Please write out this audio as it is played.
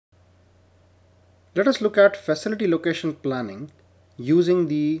Let us look at facility location planning using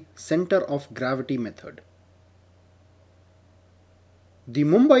the center of gravity method. The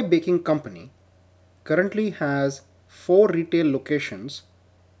Mumbai Baking Company currently has 4 retail locations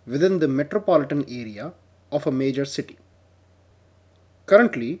within the metropolitan area of a major city.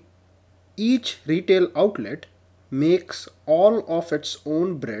 Currently, each retail outlet makes all of its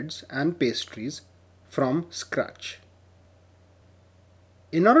own breads and pastries from scratch.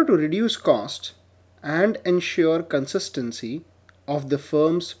 In order to reduce costs and ensure consistency of the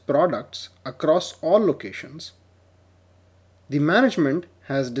firm's products across all locations, the management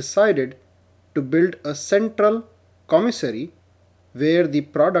has decided to build a central commissary where the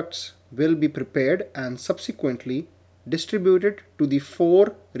products will be prepared and subsequently distributed to the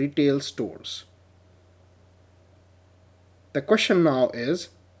 4 retail stores. The question now is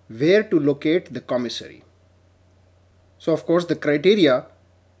where to locate the commissary. So, of course, the criteria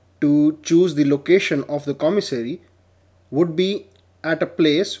to choose the location of the commissary would be at a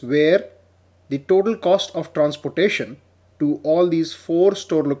place where the total cost of transportation to all these 4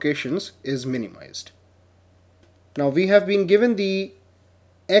 store locations is minimized. Now we have been given the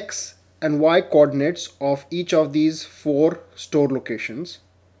x and y coordinates of each of these 4 store locations,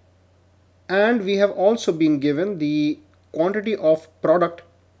 and we have also been given the quantity of product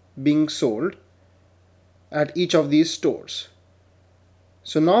being sold at each of these stores.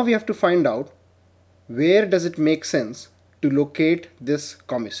 So now we have to find out where does it make sense to locate this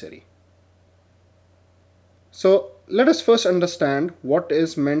commissary. So let us first understand what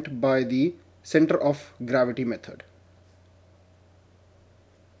is meant by the center of gravity method.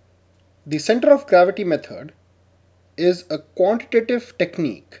 The center of gravity method is a quantitative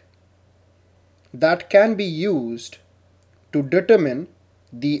technique that can be used to determine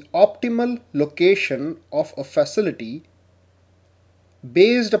the optimal location of a facility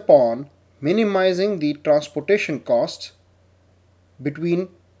based upon minimizing the transportation costs between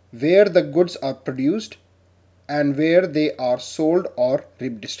where the goods are produced and where they are sold or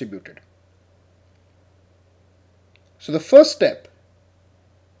redistributed. So the first step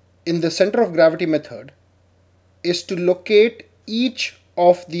in the center of gravity method is to locate each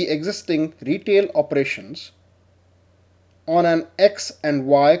of the existing retail operations on an X and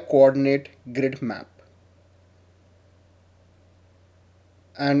Y coordinate grid map.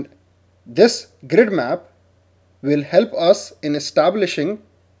 And this grid map will help us in establishing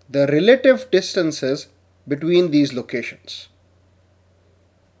the relative distances between these locations.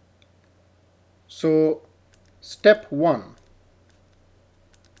 So, step 1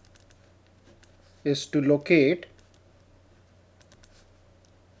 is to locate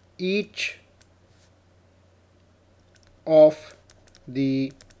each of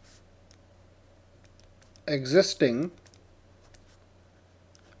the existing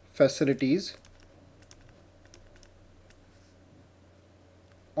facilities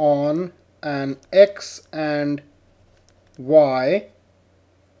on an X and Y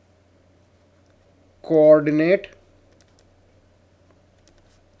coordinate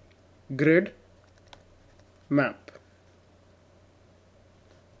grid map.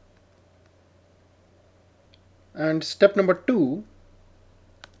 And step number 2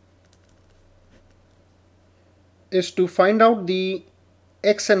 is to find out the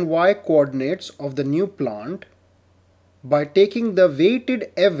X and Y coordinates of the new plant by taking the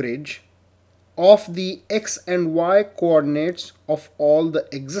weighted average of the X and Y coordinates of all the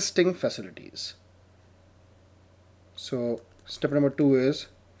existing facilities. So step number 2 is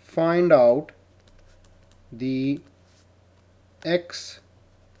find out the X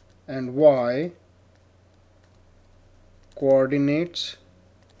and Y coordinates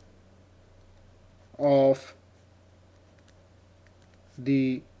of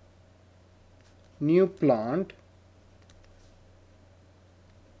the new plant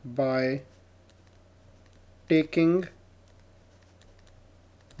by taking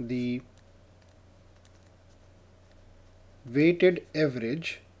the weighted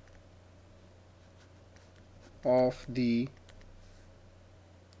average of the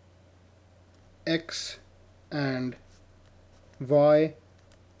X and Y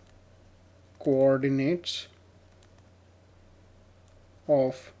coordinates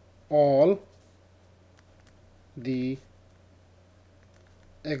of all the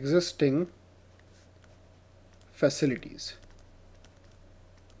existing facilities.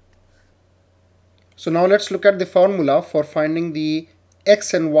 So now let's look at the formula for finding the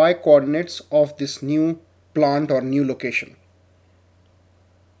X and Y coordinates of this new plant or new location.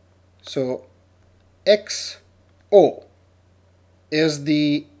 So XO is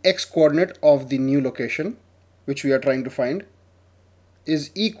the X coordinate of the new location which we are trying to find,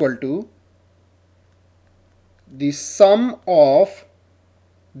 is equal to the sum of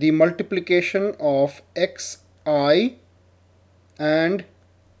the multiplication of xi and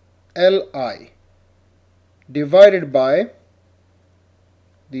li divided by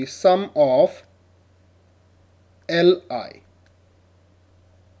the sum of li,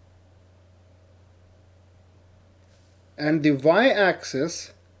 and the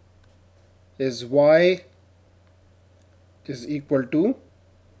y-axis is y is equal to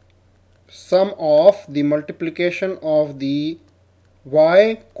sum of the multiplication of the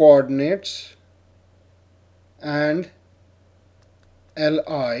y coordinates and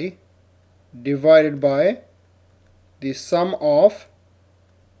li divided by the sum of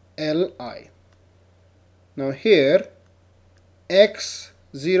li. Now here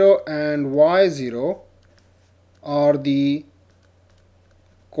x0 and y0 are the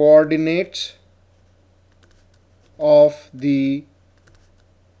coordinates of the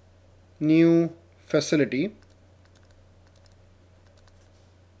new facility.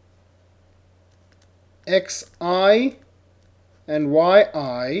 Xi and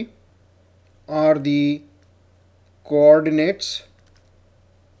yi are the coordinates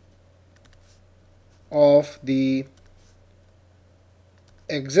of the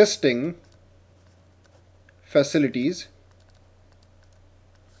existing facilities,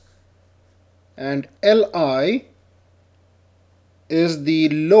 and Li is the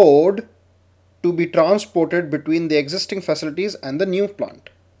load to be transported between the existing facilities and the new plant.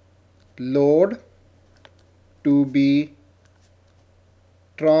 Load to be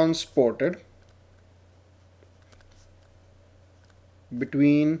transported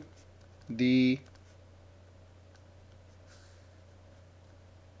between the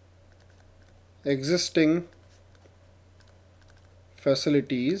existing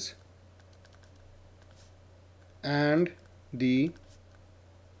facilities and the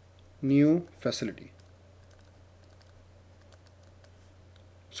new facility.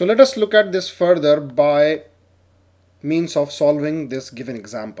 So let us look at this further by means of solving this given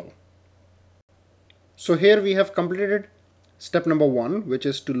example. So here we have completed step number 1, which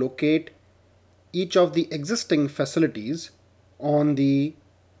is to locate each of the existing facilities on the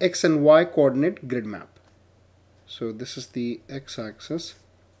x and y coordinate grid map. So this is the x-axis,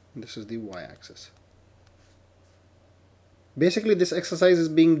 this is the y-axis. Basically this exercise is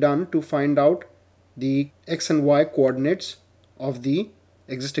being done to find out the x and y coordinates of the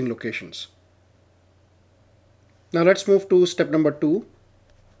existing locations. Now let's move to step number 2.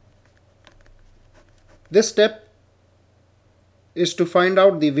 This step is to find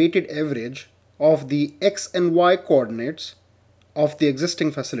out the weighted average of the x and y coordinates of the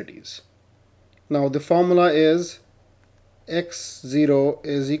existing facilities. Now the formula is x0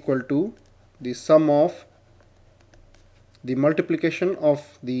 is equal to the sum of the multiplication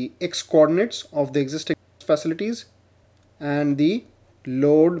of the x coordinates of the existing facilities and the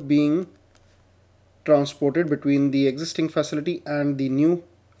load being transported between the existing facility and the new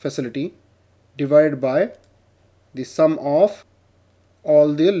facility divided by the sum of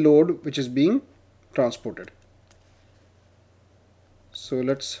all the load which is being transported. So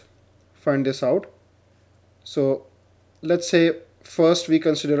let's find this out. So let's say first we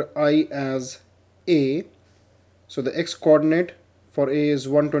consider I as A. So the x coordinate for A is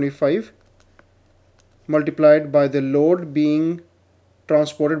 125 multiplied by the load being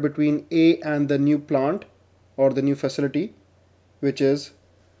transported between A and the new plant or the new facility, which is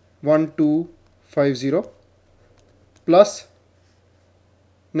 1250, plus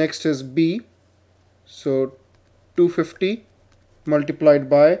next is B, so 250 multiplied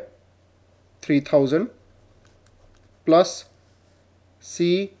by 3000, plus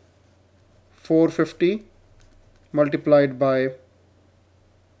C 450 multiplied by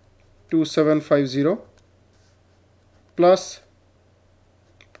 2750, plus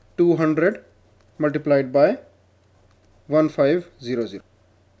 200 multiplied by 1500,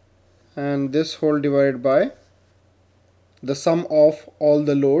 and this whole divided by the sum of all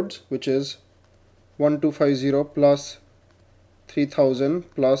the loads, which is 1250 plus 3000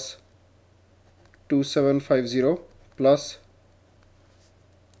 plus 2750 plus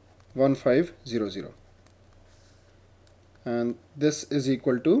 1500, and this is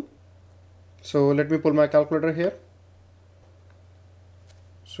equal to, so let me pull my calculator here.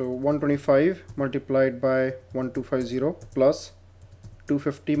 So 125 multiplied by 1250 plus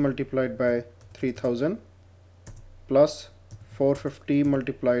 250 multiplied by 3000 plus 450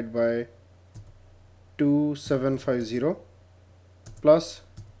 multiplied by 2750 plus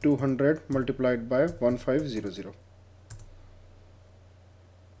 200 multiplied by 1500.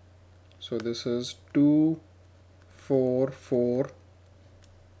 So this is 244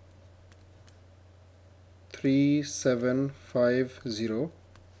 3750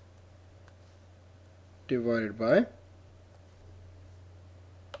 divided by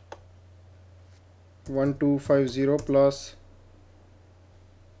 1250 plus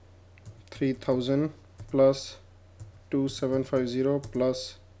 3000 plus 2750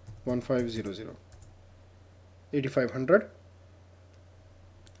 plus 1500, 8500.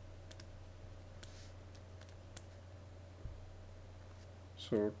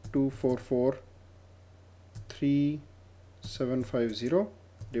 So 2443,750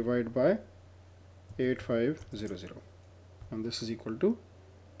 divided by 8500, and this is equal to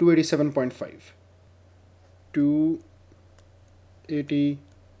 287.5.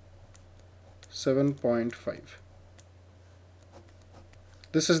 287.5.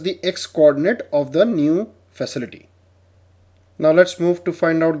 This is the x coordinate of the new facility. Now let's move to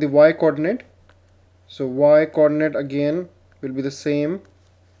find out the y coordinate. So y coordinate again will be the same,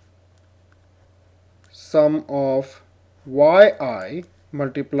 sum of yi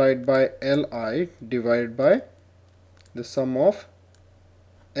multiplied by li divided by the sum of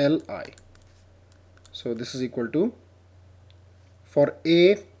li. So this is equal to, for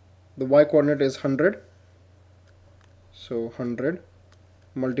a, the y coordinate is 100, so 100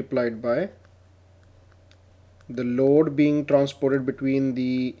 multiplied by the load being transported between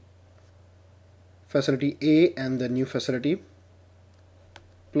the facility A and the new facility,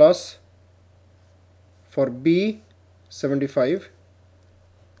 plus for B 75,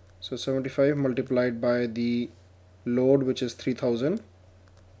 so 75 multiplied by the load, which is 3000,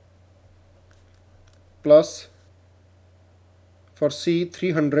 plus for C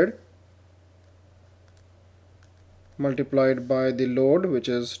 300 multiplied by the load, which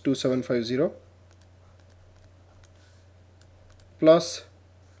is 2750, plus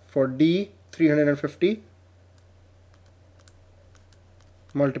for D 350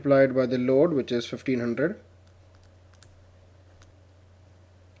 multiplied by the load, which is 1500,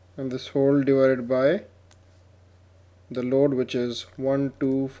 and this whole divided by the load, which is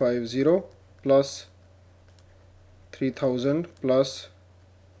 1250 plus 3000 plus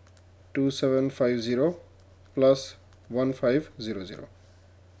 2750 plus 1500.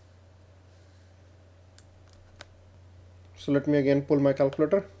 So let me again pull my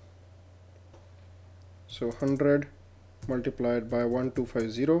calculator. So 100 multiplied by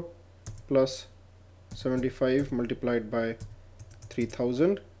 1250 plus 75 multiplied by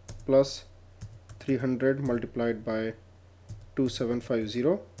 3000 plus 300 multiplied by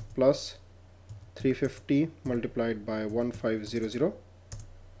 2750 plus 350 multiplied by 1500.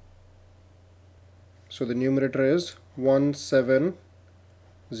 So the numerator is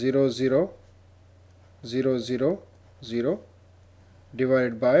 1700000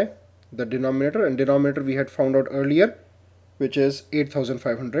 divided by the denominator, and denominator we had found out earlier, which is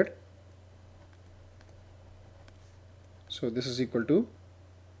 8500. So this is equal to,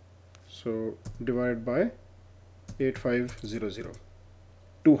 so divided by 8500,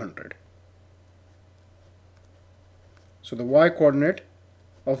 200. So the y coordinate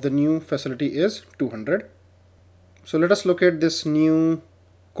of the new facility is 200. So let us locate this new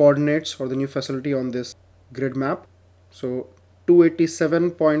coordinates or the new facility on this grid map. So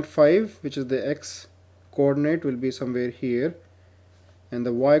 287.5, which is the x coordinate, will be somewhere here, and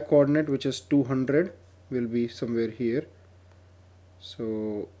the y coordinate, which is 200, will be somewhere here.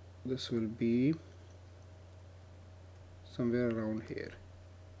 So this will be somewhere around here.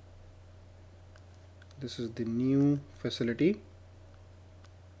 This is the new facility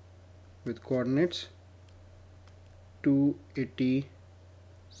with coordinates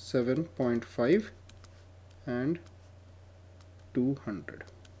 287.5 and 200.